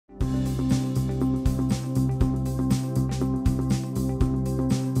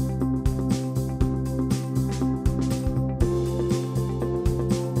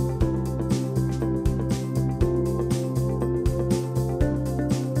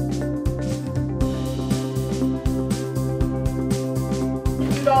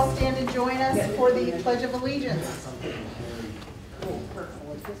all stand and join us for the Pledge of Allegiance?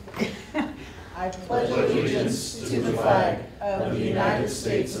 I pledge allegiance to the flag of the United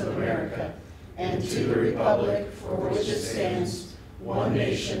States of America and to the republic for which it stands, one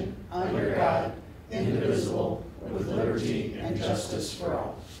nation, under God, indivisible, with liberty and justice for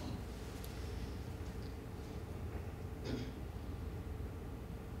all.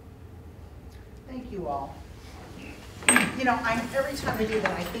 Thank you all. You know, every time I do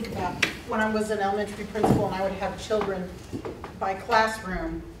that, I think about when I was an elementary principal and I would have children by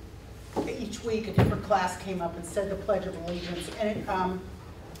classroom. Each week a different class came up and said the Pledge of Allegiance. And it,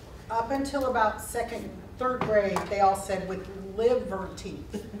 up until about third grade, they all said with liberty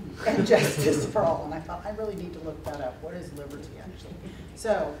and justice for all. And I thought, I really need to look that up. What is liberty, actually?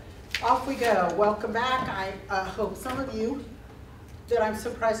 So, off we go. Welcome back. I hope some of you that I'm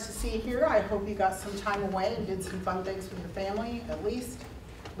surprised to see here, I hope you got some time away and did some fun things with your family, at least.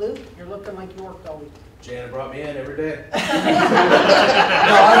 Luke, you're looking like you worked all week. Janet brought me in every day. No, I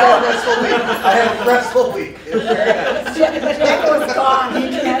had a restful week. Jack was gone.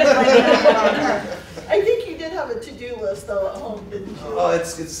 He had to lay it on her. I think you did have a to-do list though at home, didn't you? Oh,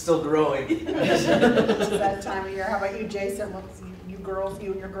 it's still growing. It's that time of year. How about you, Jason? You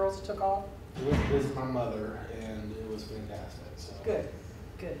and your girls took off? We went to visit my mother, and it was fantastic. So. Good.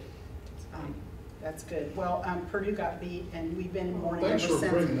 That's good. Well, Purdue got beat, and we've been in mourning ever since.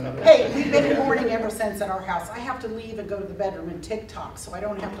 Hey, we've been in mourning ever since at our house. I have to leave and go to the bedroom and TikTok, so I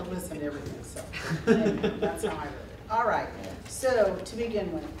don't have to listen to everything. So anyway, that's how I live it. All right. So to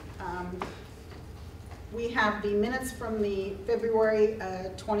begin with, we have the minutes from the February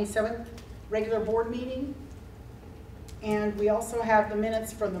 27th regular board meeting. And we also have the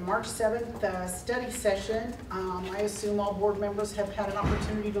minutes from the March 7th study session. I assume all board members have had an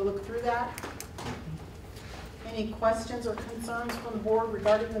opportunity to look through that. Any questions or concerns from the board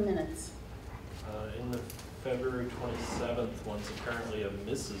regarding the minutes? In the February 27th ones, apparently a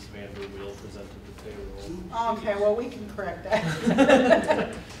Mrs. Vanderweel presented the payroll. Okay, well, we can correct that.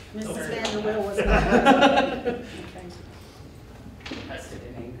 Mrs. Vanderweel was not. Okay.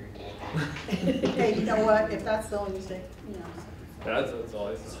 Hey, you know what? If that's the only mistake, you know. That's all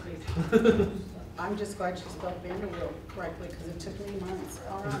I said. I'm just glad you spelled Vanderweel correctly because it took me months.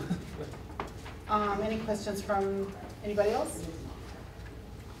 All right. Any questions from anybody else?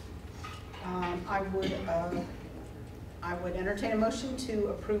 I would entertain a motion to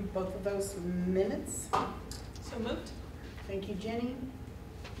approve both of those minutes. So moved. Thank you, Jenny.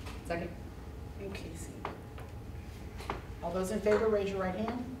 Second. And Casey. All those in favor, raise your right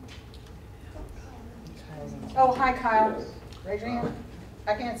hand. Oh, hi, Kyle. Raise your hand.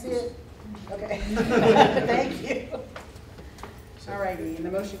 I can't see it. Okay. Thank you. All righty, and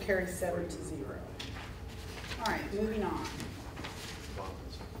the motion carries 7-0. All right, moving on.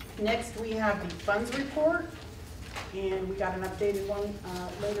 Next, we have the funds report, and we got an updated one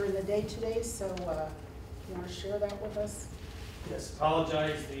later in the day today. So, you want to share that with us? Yes.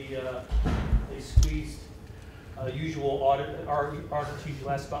 Apologize. They squeezed. Usual audit, our usually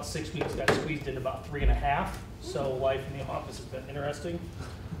lasts about 6 weeks, got squeezed in about 3.5. So life in the office has been interesting.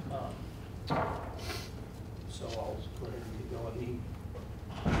 So I'll just go ahead and get going.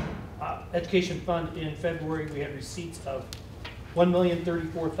 The education fund in February, we had receipts of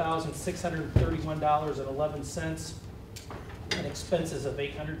 $1,034,631.11 and expenses of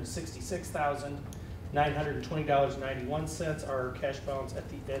 $866,920.91. Our cash balance at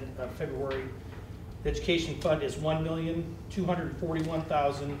the end of February. The education fund is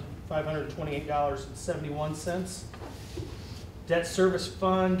 $1,241,528.71. Debt service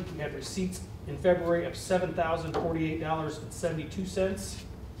fund, we had receipts in February of $7,048.72.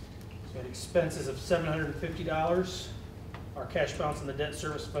 We had expenses of $750. Our cash balance in the debt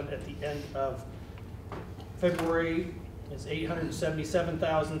service fund at the end of February is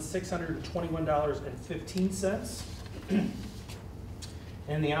 $877,621.15.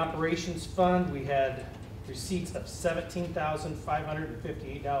 In the operations fund, we had receipts of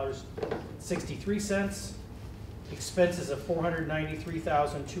 $17,558.63, expenses of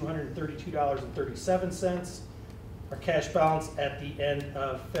 $493,232.37. Our cash balance at the end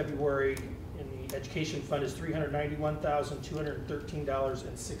of February in the education fund is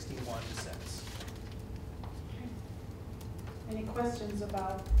 $391,213.61. Any questions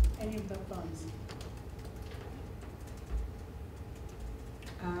about any of the funds?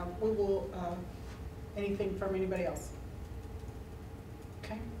 We will, anything from anybody else?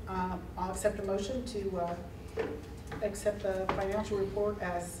 Okay, I'll accept a motion to accept the financial report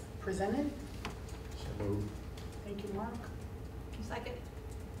as presented. So moved. Thank you, Mark. Second.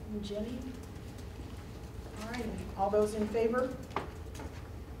 And Jenny. All right, all those in favor?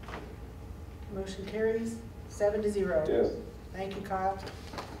 Motion carries 7-0. Yes. Thank you, Kyle.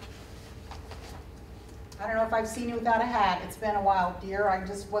 I don't know if I've seen you without a hat. It's been a while, dear. I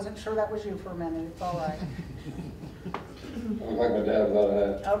just wasn't sure that was you for a minute. It's all right. I look like my dad without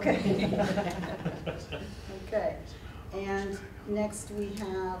a hat. Okay. Okay. And next we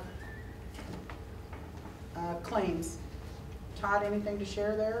have claims. Todd, anything to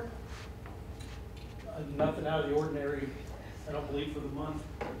share there? Nothing out of the ordinary, I don't believe, for the month.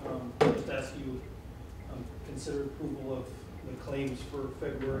 Just ask you consider approval of the claims for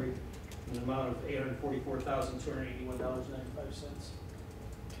February in the amount of $844,281.95.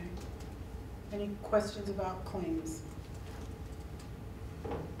 Okay. Any questions about claims?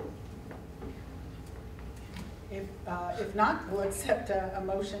 If not, we'll accept a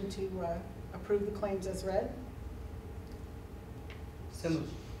motion to approve the claims as read. So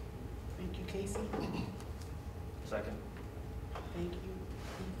moved. Thank you, Casey. Second. Thank you,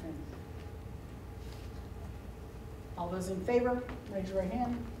 Ethan. All those in favor, raise your right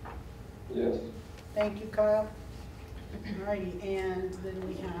hand. Yes. Thank you, Kyle. Alrighty, and then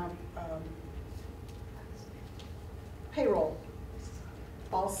we have payroll.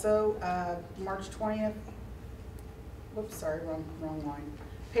 Also, March 20th, whoops, sorry, wrong line.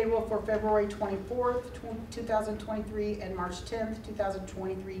 Payroll for February 24th, 2023 and March 10th,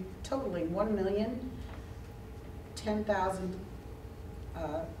 2023, totaling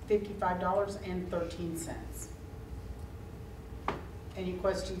 $1,010,055.13. Any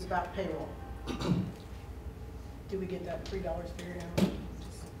questions about payroll? Do we get that $3 figured out?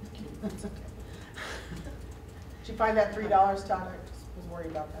 That's okay. Did you find that $3, Todd? I just was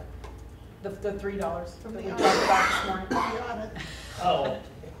worried about that. The $3 that we talked about this morning. The audit. Oh,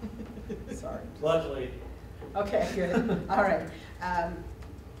 Sorry. luckily. Okay, good. All right.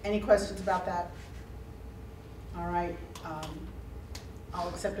 Any questions about that? All right. I'll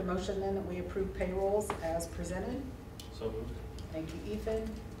accept a motion then that we approve payrolls as presented. So moved. Thank you, Ethan.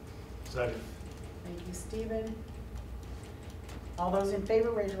 Second. Thank you, Stephen. All those in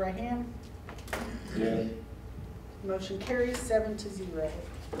favor, raise your right hand. Yes. Motion carries 7-0.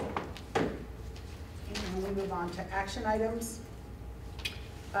 And we move on to action items.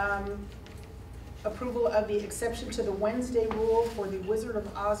 Approval of the exception to the Wednesday rule for the Wizard of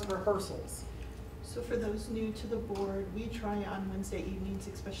Oz rehearsals. So for those new to the board, we try on Wednesday evenings,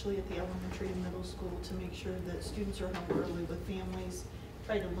 especially at the elementary and middle school, to make sure that students are home early with families,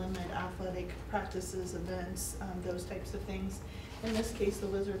 try to limit athletic practices, events, those types of things. In this case, the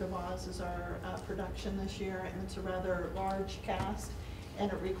Wizard of Oz is our production this year, and it's a rather large cast, and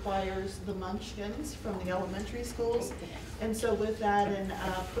it requires the munchkins from the elementary schools. And so with that, and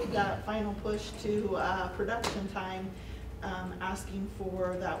put that final push to production time, asking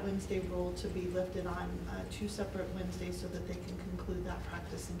for that Wednesday rule to be lifted on 2 separate Wednesdays so that they can conclude that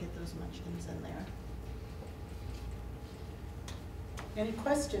practice and get those munchkins in there. Any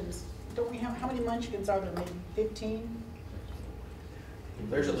questions? Don't we have, how many munchkins are there, maybe 15?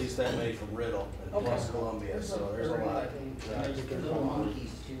 There's at least that many from Riddle and Okay. plus Columbia, so there's a lot. Little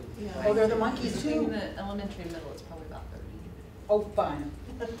monkeys too. Yeah. Oh, they're the monkeys Between too? the elementary and middle, it's probably about 30. Oh, fun.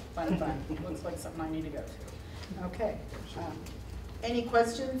 Fun. Looks like something I need to go to. Okay. Any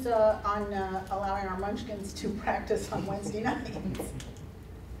questions on allowing our munchkins to practice on Wednesday nights?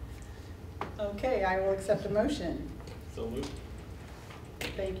 Okay, I will accept a motion. So moved.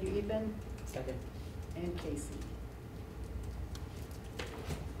 Thank you, Ethan Second. and Casey.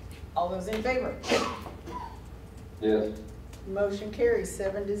 All those in favor? Yes. Motion carries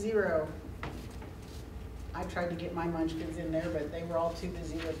 7-0. I tried to get my munchkins in there, but they were all too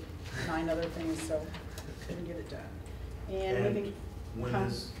busy with 9 other things, so couldn't get it done. And moving. When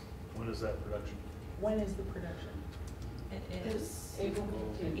is that production? When is the production? It is April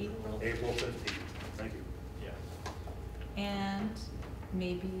 15th. April 15th. Thank you. Yeah. and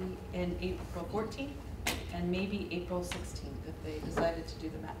maybe in April 14th, and maybe April 16th if they decided to do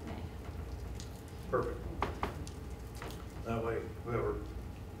the matinee. Perfect. That way, whoever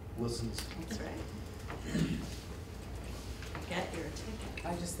listens. That's right. Get your ticket.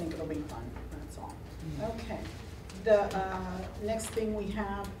 I just think it'll be fun, that's all. Okay. The next thing we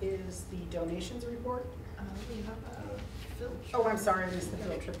have is the donations report. We have a field trip. Oh, I'm sorry, I missed the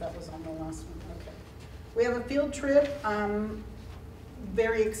field trip, that was on the last one, okay. We have a field trip,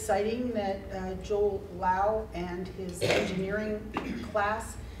 very exciting that Joel Lau and his engineering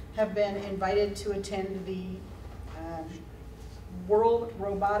class have been invited to attend the World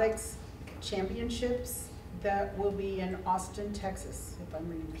Robotics Championships that will be in Austin, Texas, if I'm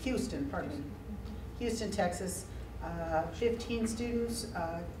reading, Houston, pardon me. Houston, Texas, 15 students,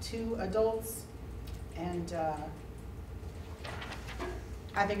 2 adults, and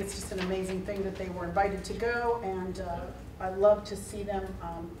I think it's just an amazing thing that they were invited to go, and I love to see them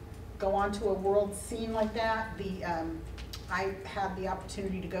go on to a world scene like that. I had the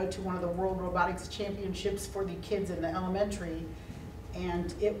opportunity to go to one of the World Robotics Championships for the kids in the elementary,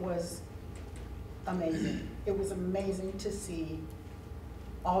 and it was amazing. It was amazing to see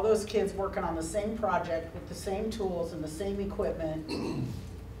all those kids working on the same project with the same tools and the same equipment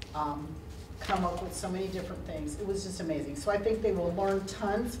come up with so many different things. It was just amazing. So I think they will learn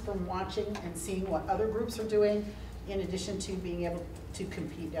tons from watching and seeing what other groups are doing, in addition to being able to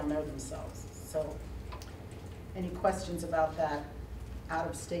compete down there themselves. So any questions about that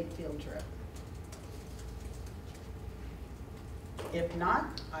out-of-state field trip? If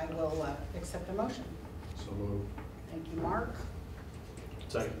not, I will accept a motion. So moved. Thank you, Mark.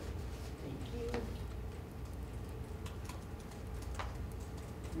 Second. Thank you.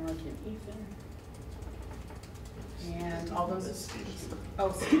 Mark and Ethan. And all those,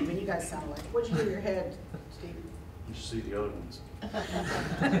 oh, Stephen, you guys sound like, what'd you do to your head, Stephen? You should see the other ones.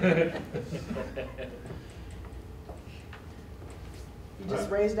 You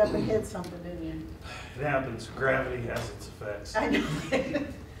just raised up and hit something, didn't you? It happens. Gravity has its effects. I know.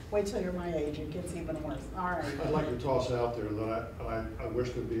 Wait till you're my age, it gets even worse. All right. I'd like to toss out there that I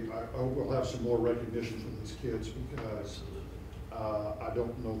wish there'd be, I will have some more recognition for these kids, because I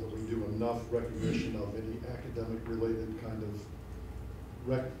don't know that we do enough recognition of any academic related kind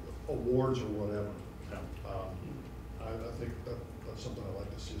of awards or whatever. I think that's something I'd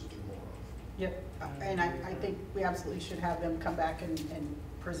like to see us do more of. Yep, and I think we absolutely should have them come back and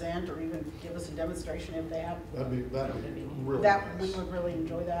present, or even give us a demonstration if they have. That'd be really That, nice. we would really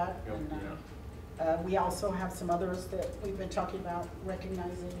enjoy that. Yep. And we also have some others that we've been talking about,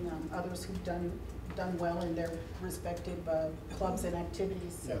 recognizing others who've done well in their respective clubs and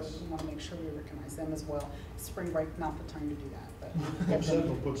activities. So Yes. we want to make sure we recognize them as well. Spring break, not the time to do that, but. Hope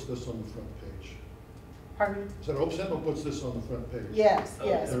Central puts this on the front page. Pardon? So Hope Central puts this on the front page. Yes,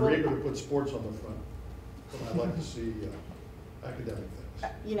 yes. They're Well, eager to put sports on the front, but I'd like to see academic things.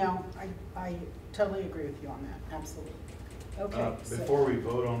 You know, I totally agree with you on that, absolutely. Okay. so- Before we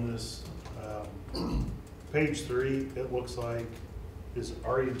vote on this, page 3, it looks like, is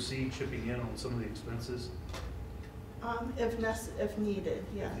REMC chipping in on some of the expenses? If needed,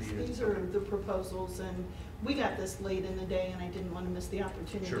 yes. If needed, These are okay. the proposals, and we got this late in the day, and I didn't want to miss the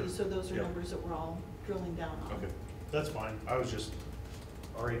opportunity, Sure. so those are Yep. numbers that we're all drilling down on. Okay, that's fine. I was just,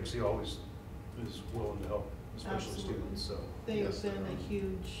 REMC always is willing to help, especially Absolutely. students, so. They've Yes, been they a are.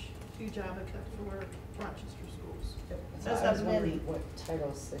 huge advocate for Rochester schools. Yep. As I was have wondering many. what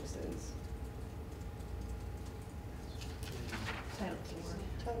Title VI is. Title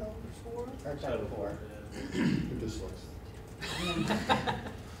IV. Title IV? Or Title IV. Who dislikes it?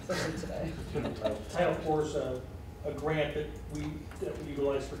 Especially today. Title IV is a grant that we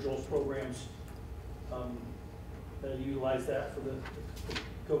utilize for Joel's programs. They utilize that for the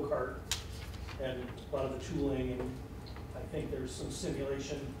go-kart and a lot of the tooling, and I think there's some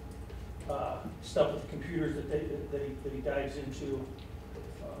simulation stuff with the computers that he dives into.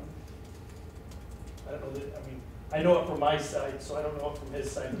 I don't know that, I mean, I know it from my side, so I don't know it from his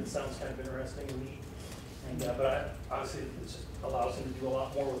side, but it sounds kind of interesting to me. And, but honestly, it just allows him to do a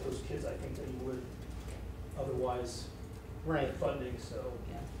lot more with those kids, I think, than he would otherwise Right. funding, so.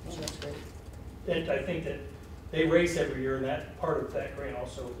 Yeah, well, that's great. And I think that they race every year, and that part of that grant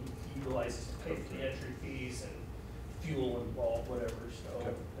also he utilizes to pay for the entry fees and fuel involved, whatever, so.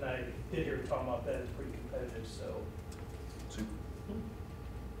 Okay. And I did hear Tom about that, it's pretty competitive, so. Super.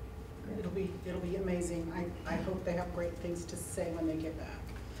 It'll be amazing. I hope they have great things to say when they get back.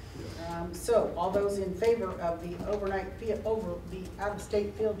 So all those in favor of the the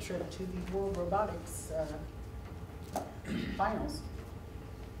out-of-state field trip to the World Robotics finals?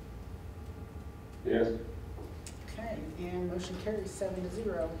 Yes. Okay, and motion carries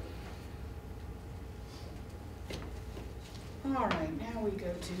 7-0. All right, now we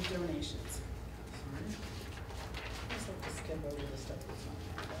go to donations. Sorry. Let's have to skip over the stuff that's on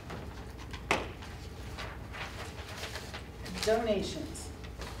there. Donations.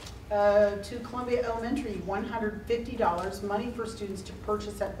 To Columbia Elementary, $150, money for students to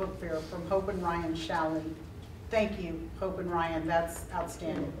purchase at book fair from Hope and Ryan Shalley. Thank you, Hope and Ryan, that's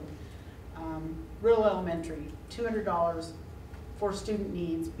outstanding. Riddle Elementary, $200 for student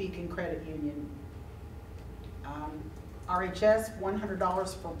needs, Beacon Credit Union. RHS,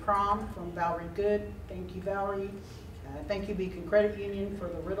 $100 for prom from Valerie Good. Thank you, Valerie. Thank you, Beacon Credit Union, for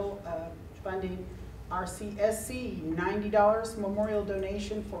the Riddle funding. RCSC, $90 memorial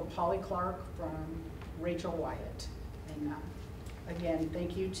donation for Polly Clark from Rachel Wyatt. And again,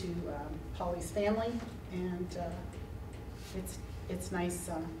 thank you to Polly's family, and it's nice,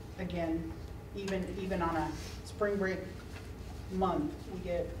 again, even on a spring break month, we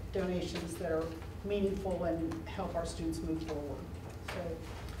get donations that are meaningful and help our students move forward.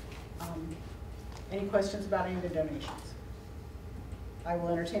 So, any questions about any of the donations? I will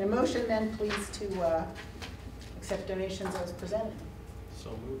entertain a motion then, please, to accept donations as presented.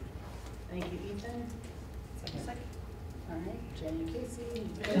 So moved. Thank you, Ethan. Second. All right, Jenny and Casey.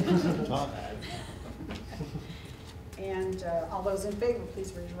 And all those in favor,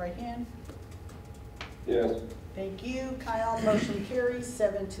 please raise your right hand. Yes. Thank you, Kyle. Motion carries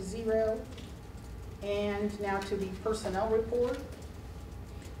 7-0. And now to the personnel report.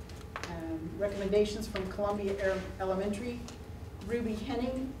 Recommendations from Columbia Elementary. Ruby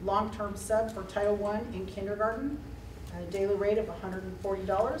Henning, long-term sub for Title I in kindergarten, a daily rate of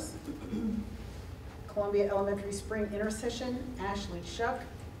 $140. Columbia Elementary Spring Intercession, Ashley Shuck,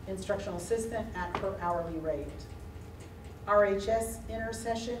 instructional assistant at her hourly rate. RHS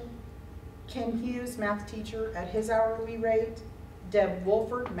Intercession, Ken Hughes, math teacher at his hourly rate. Deb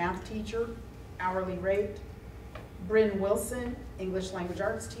Wolford, math teacher, hourly rate. Bryn Wilson, English language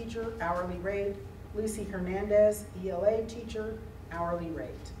arts teacher, hourly rate. Lucy Hernandez, ELA teacher, hourly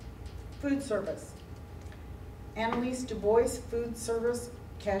rate. Food service. Annalise Du Bois, food service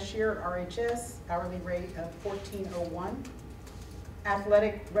cashier at RHS, hourly rate of $14.01.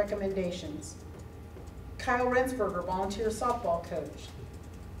 Athletic recommendations. Kyle Rensberger, volunteer softball coach.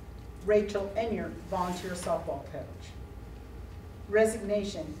 Rachel Enyart, volunteer softball coach.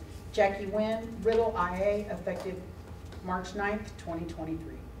 Resignation. Jackie Nguyen, Riddle IA, effective March 9th,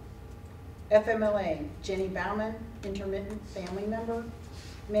 2023. FMLA, Jenny Bauman, intermittent family member.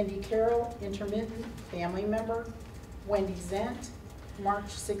 Mindy Carroll, intermittent family member. Wendy Zent, March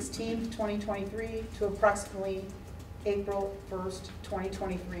 16th, 2023 to approximately April 1st,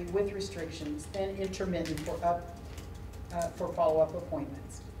 2023 with restrictions, then intermittent for follow-up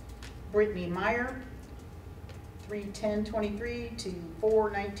appointments. Brittany Meyer, 3/10/23 to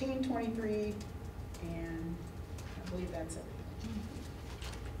 4/19/23, and I believe that's it.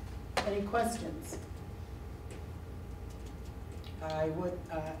 Any questions? I would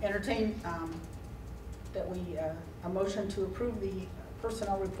entertain that we, a motion to approve the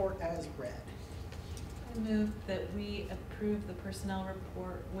personnel report as read. I move that we approve the personnel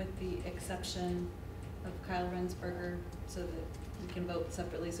report with the exception of Kyle Rensberger so that we can vote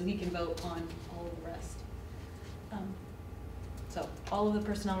separately, so he can vote on all of the rest. So all of the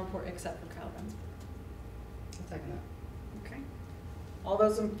personnel report except for Kyle Rensberger. I'll second that. Okay. All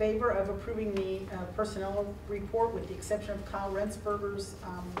those in favor of approving the personnel report with the exception of Kyle Rensberger's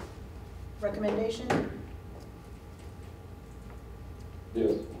recommendation?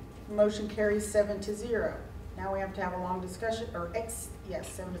 Yes. Motion carries 7-0. Now we have to have a long discussion, yes,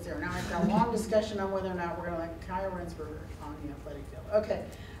 7-0. Now we have to have a long discussion on whether or not we're going to let Kyle Rensberger on the athletic field. Okay.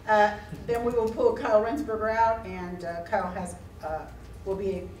 Then we will pull Kyle Rensberger out, and Kyle will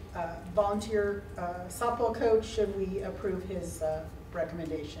be a volunteer softball coach should we approve his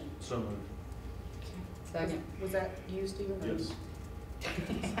recommendation. So moved. Second. Was that you, Stephen? or- Yes.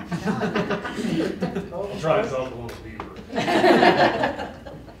 Oh, I'll try to talk a little deeper.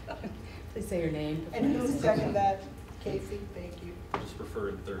 Please say your name. And who seconded that? Casey, thank you. I just prefer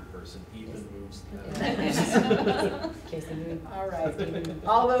in third person. Ethan moves. Casey moved. All right.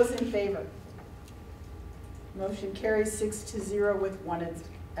 All those in favor? Motion carries 6-0 with one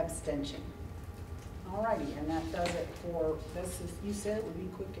abstention. All righty, and that does it for this. You said it would be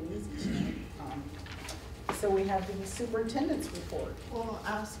quick and easy tonight. So we have the superintendent's report. We'll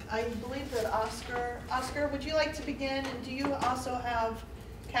ask, I believe that Oscar, would you like to begin? And do you also have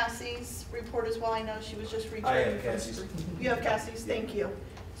Cassie's report as well? I know she was just I returning have from Cassie's. spring. You have Cassie's, thank you.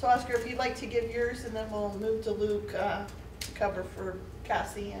 So Oscar, if you'd like to give yours, and then we'll move to Luke to cover for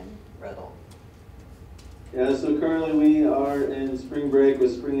Cassie and Riddle. Yeah, so currently we are in spring break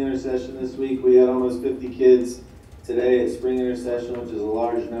with spring intercession this week. We had almost 50 kids today at spring intercession, which is a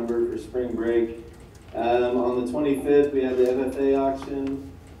large number for spring break. On the 25th, we had the FFA auction.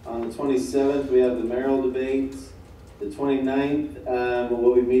 On the 27th, we have the Merrill debate. The 29th,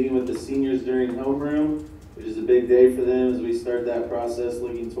 we'll be meeting with the seniors during homeroom, which is a big day for them as we start that process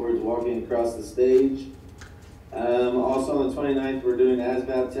looking towards walking across the stage. Also on the 29th, we're doing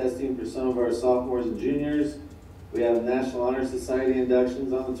ASVAB testing for some of our sophomores and juniors. We have National Honor Society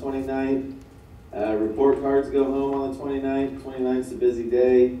inductions on the 29th. Report cards go home on the 29th. 29th is a busy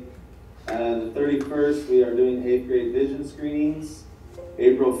day. The 31st, we are doing 8th grade vision screenings.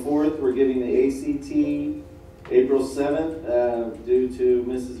 April 4th, we're giving the ACT. April 7th, due to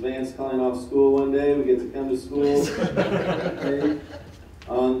Mrs. Vance calling off school one day, we get to come to school. Okay.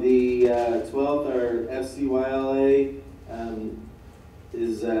 On the 12th, our FCYLA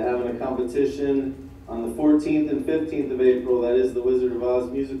is having a competition on the 14th and 15th of April. That is the Wizard of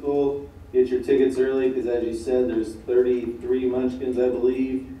Oz musical. Get your tickets early because, as you said, there's 33 Munchkins, I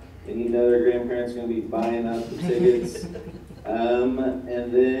believe, and you know their grandparents are going to be buying up the tickets.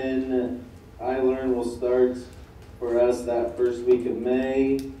 And then iLearn will start for us that first week of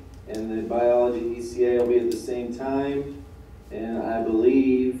May, and the biology ECA will be at the same time. And I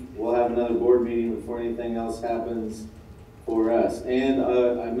believe we'll have another board meeting before anything else happens for us. And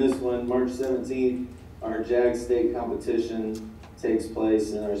I missed one, March 17th, our JAG state competition takes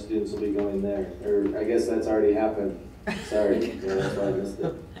place, and our students will be going there. Or I guess that's already happened. Sorry, yeah, that's why I missed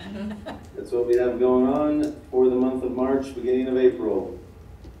it. That's what we have going on for the month of March, beginning of April.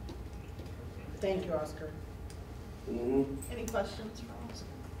 Thank you, Oscar. Any questions for Oscar?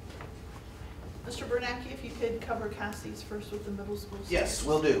 Mr. Bernanke, if you could cover Cassie's first with the middle school. Yes,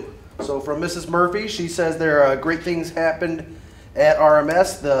 will do. So from Mrs. Murphy, she says there are great things happened at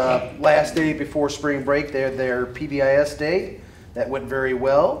RMS the last day before spring break. They had their PBIS day. That went very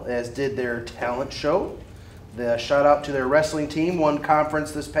well, as did their talent show. The shout out to their wrestling team, won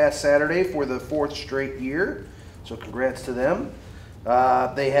conference this past Saturday for the 4th straight year. So congrats to them.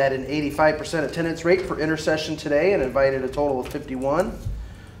 They had an 85% attendance rate for intercession today and invited a total of 51.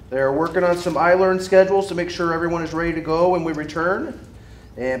 They're working on some iLearn schedules to make sure everyone is ready to go when we return.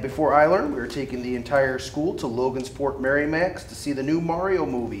 And before iLearn, we're taking the entire school to Logansport Merrimax to see the new Mario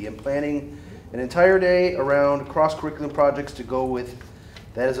movie and planning an entire day around cross-curriculum projects to go with.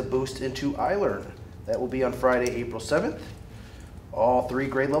 That is a boost into iLearn. That will be on Friday, April 7th. All 3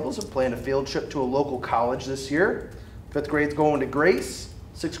 grade levels have planned a field trip to a local college this year. 5th grade's going to Grace,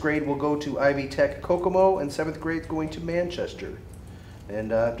 6th grade will go to Ivy Tech Kokomo, and 7th grade's going to Manchester.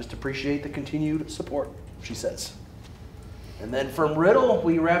 And just appreciate the continued support, she says. And then from Riddle,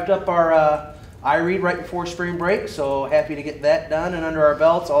 we wrapped up our iRead right before spring break, so happy to get that done and under our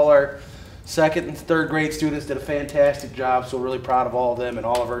belts. All our 2nd and 3rd grade students did a fantastic job, so really proud of all of them, and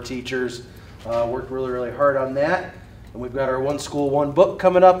all of our teachers worked really, really hard on that. And we've got our One School, One Book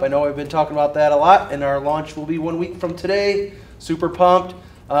coming up. I know I've been talking about that a lot, and our launch will be 1 week from today. Super pumped.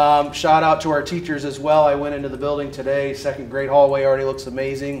 Shout out to our teachers as well. I went into the building today. 2nd grade hallway already looks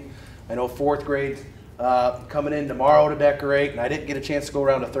amazing. I know 4th grade coming in tomorrow to decorate, and I didn't get a chance to go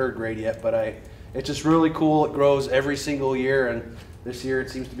around to 3rd grade yet, but it's just really cool. It grows every single year, and this year it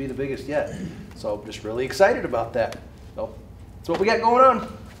seems to be the biggest yet. So I'm just really excited about that. So that's what we got going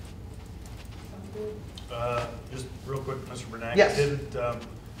on. Just real quick, Mr. Bernanke. Yes. Didn't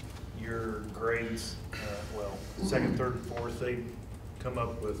your grades, 2nd, 3rd, and 4th, they come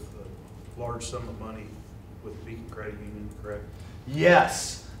up with a large sum of money with Beacon Credit Union, correct?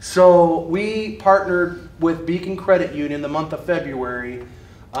 Yes. So we partnered with Beacon Credit Union the month of February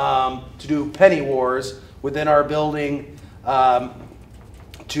to do penny wars within our building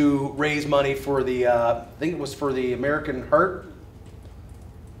to raise money for the, I think it was for the American Heart.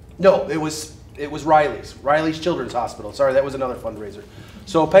 No, it was Riley's Children's Hospital. Sorry, that was another fundraiser.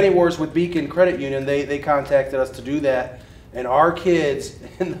 So penny wars with Beacon Credit Union, they contacted us to do that. And our kids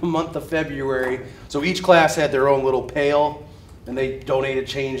in the month of February, so each class had their own little pail, and they donated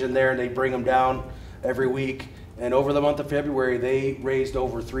change in there, and they bring them down every week. And over the month of February, they raised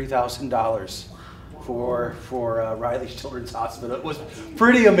over $3,000 for Riley's Children's Hospital. It was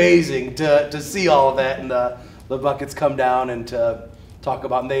pretty amazing to see all of that, and the buckets come down and to talk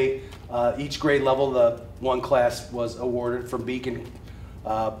about. And they each grade level, the one class was awarded from Beacon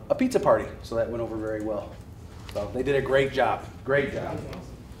a pizza party, so that went over very well. So they did a great job. Great job.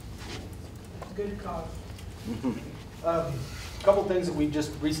 Good cause. A couple things that we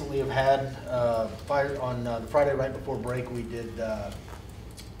just recently have had. On the Friday right before break, we did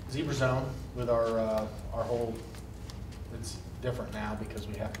Zebra Zone with our whole. It's different now because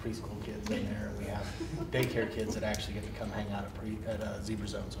we have preschool kids in there, and we have daycare kids that actually get to come hang out at Zebra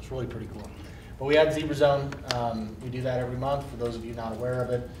Zone. So it's really pretty cool. But we had Zebra Zone. We do that every month. For those of you not aware of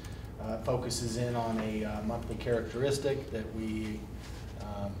it, focuses in on a monthly characteristic that we,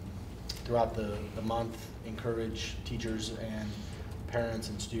 throughout the month, encourage teachers and parents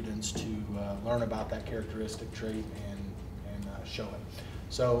and students to learn about that characteristic trait and show it.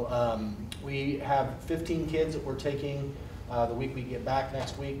 So we have 15 kids that we're taking the week we get back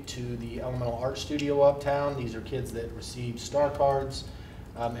next week to the Elemental Art Studio uptown. These are kids that received star cards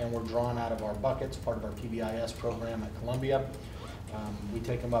and were drawn out of our buckets, part of our PBIS program at Columbia. We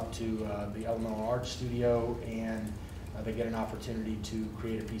take them up to the Elemental Art Studio, and they get an opportunity to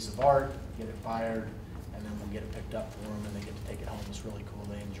create a piece of art, get it fired, and then we get it picked up for them, and they get to take it home. It's really cool.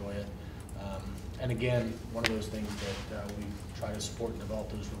 They enjoy it. And again, one of those things that we try to support and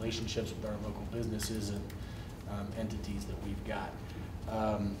develop those relationships with our local businesses and entities that we've got.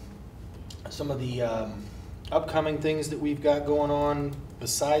 Some of the upcoming things that we've got going on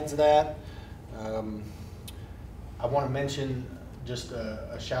besides that, I want to mention just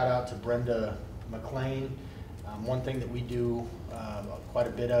a shout out to Brenda McLean. One thing that we do quite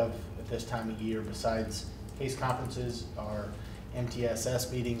a bit of at this time of year, besides case conferences, are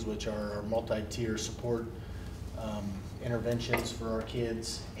MTSS meetings, which are our multi-tier support interventions for our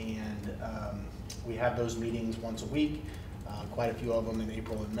kids. And we have those meetings once a week, quite a few of them in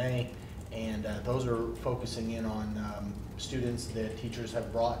April and May. And those are focusing in on students that teachers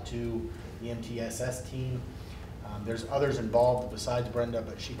have brought to the MTSS team. There's others involved besides Brenda,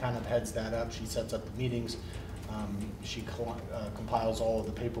 but she kind of heads that up. She sets up the meetings. She compiles all of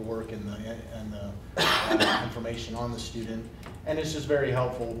the paperwork and the information on the student. And it's just very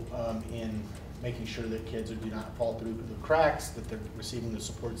helpful in making sure that kids do not fall through the cracks, that they're receiving the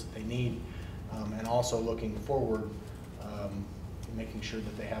supports that they need, and also looking forward, making sure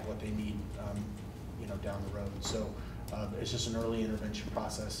that they have what they need, down the road. So it's just an early intervention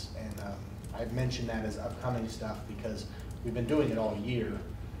process, and I've mentioned that as upcoming stuff because we've been doing it all year,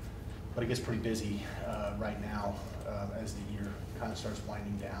 but it gets pretty busy right now as the year kind of starts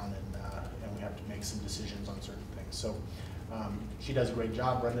winding down, and we have to make some decisions on certain things. So she does a great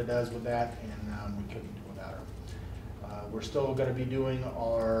job, Brenda does, with that, and we couldn't do without her. We're still going to be doing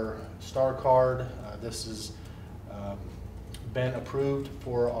our Star Card. This has been approved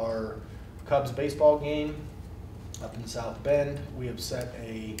for our Cubs baseball game up in South Bend. We have set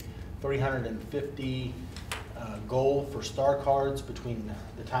a 350 goal for Star Cards between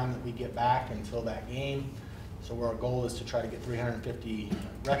the time that we get back until that game. So our goal is to try to get 350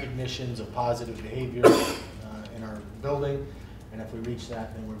 recognitions of positive behavior in our building. And if we reach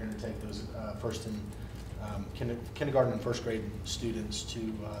that, then we're going to take those first and kindergarten and first grade students to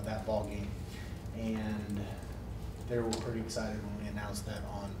that ball game. And they were pretty excited when we announced that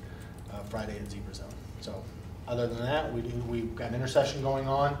on Friday at Zebra Zone. So other than that, we've got an intercession going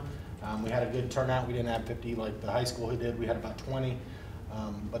on. We had a good turnout. We didn't have 50 like the high school who did. We had about 20,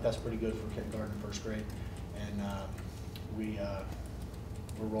 but that's pretty good for kindergarten and first grade. And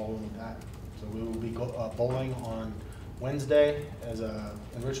we're rolling with that. So we will be bowling on Wednesday as a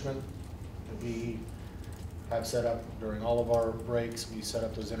enrichment that we have set up during all of our breaks. We set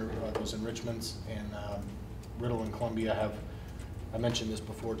up those enrichments, and Riddle and Columbia have, I mentioned this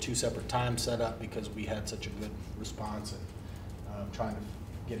before, 2 separate times set up because we had such a good response, and trying to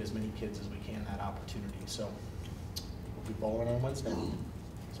get as many kids as we can that opportunity. So we'll be bowling on Wednesday.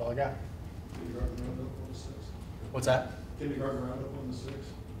 That's all I got. Kindergarten roundup on the 6th. What's that? Kindergarten roundup on the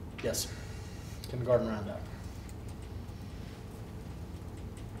 6th. Yes. Kindergarten roundup.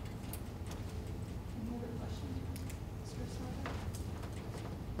 Any other questions? Mr. Slaughter?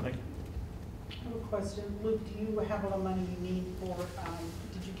 Thank you. I have a question. Luke, do you have all the money you need for,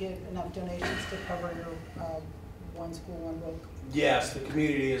 did you get enough donations to cover your one school, one book? Yes, the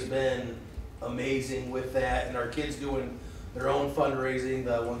community has been amazing with that, and our kids doing their own fundraising.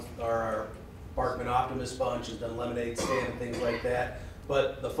 Our Barkman Optimist Bunch has done lemonade stand and things like that.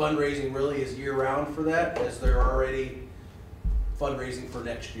 But the fundraising really is year-round for that, as they're already fundraising for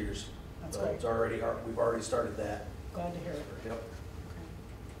next year's. That's So right. it's we've already started that. Glad to hear it. Yep.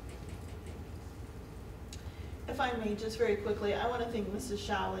 If I may, just very quickly, I want to thank Mrs.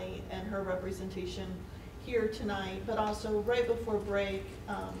 Shalley and her representation here tonight, but also right before break,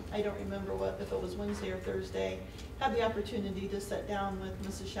 I don't remember if it was Wednesday or Thursday, had the opportunity to sit down with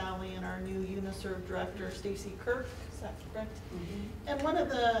Mrs. Shalley and our new UNISERV director, Stacy Kirk. Is that correct? Mm-hmm. And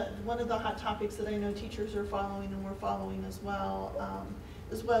one of the hot topics that I know teachers are following and we're following as well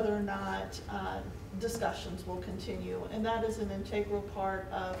is whether or not discussions will continue, and that is an integral part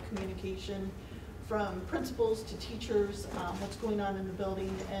of communication from principals to teachers, what's going on in the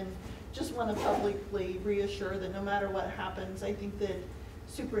building, and just want to publicly reassure that no matter what happens, I think that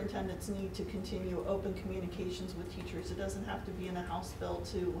superintendents need to continue open communications with teachers. It doesn't have to be in a House bill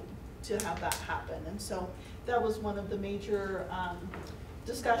to have that happen. And so that was one of the major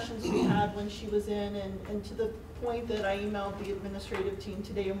discussions we had when she was in, and to the point that I emailed the administrative team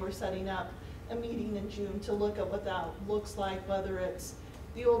today, and we're setting up a meeting in June to look at what that looks like, whether it's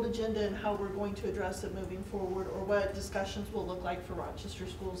the old agenda and how we're going to address it moving forward, or what discussions will look like for Rochester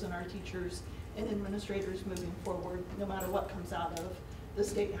schools and our teachers and administrators moving forward, no matter what comes out of the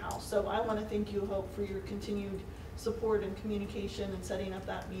State House. So I want to thank you, Hope, for your continued support and communication and setting up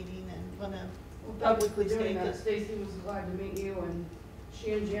that meeting, and want to publicly state that. Stacy was glad to meet you, and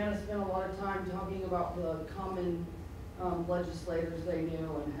she and Jana spent a lot of time talking about the common legislators they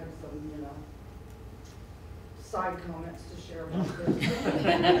knew, and had some, side comments to share about this.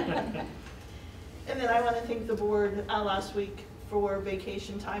 And then I want to thank the board last week for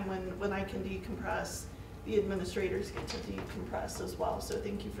vacation time when I can decompress. The administrators get to decompress as well, so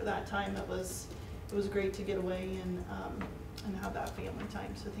thank you for that time. It was great to get away and have that family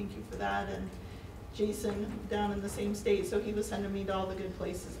time, so thank you for that. And Jason down in the same state, so he was sending me to all the good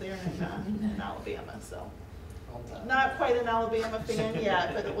places there in Alabama, so. Not quite an Alabama fan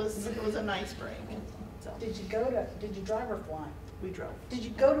yet, but it was a nice break. So. Did you drive or fly? We drove. Did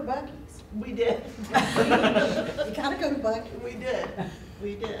you go to Buc-ee's? We did. You gotta go to Buc-ee's. We did.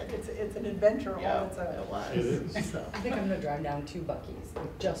 We did. It's an adventure all its own. It was. It is. So. I think I'm gonna drive down to Buc-ee's,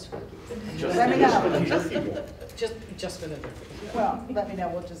 just Buc-ee's. Let me know. Just for the jerky. Well, let me know,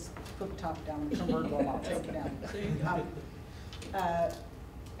 we'll just put the top down, the convertible, and I'll take you down. There you go.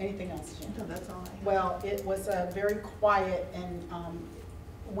 Anything else, Jen? No, that's all I have. Well, it was a very quiet and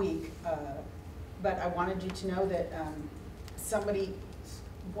week, but I wanted you to know that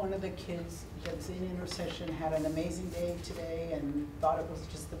one of the kids that's in intercession had an amazing day today and thought it was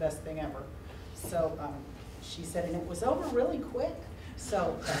just the best thing ever. So she said, and it was over really quick,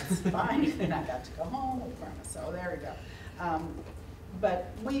 so that's fine. And I got to go home with Grandma, so there we go.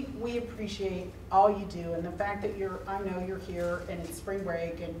 But we appreciate all you do, and the fact that I know you're here and it's spring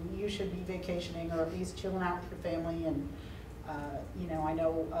break and you should be vacationing or at least chilling out with your family. And you know, I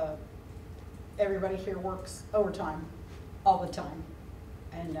know everybody here works overtime all the time,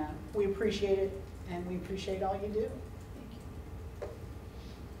 and we appreciate it, and we appreciate all you do. Thank you.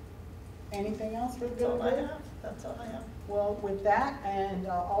 Anything else for the That's good all of I good? have. That's all I have. Well, with that, and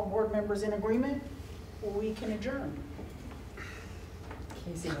all board members in agreement, we can adjourn.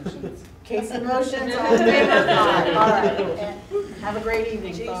 Casey motions. Casey motions, all in favor? Aye. All right, and have a great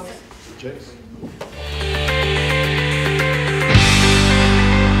evening, folks. Jason?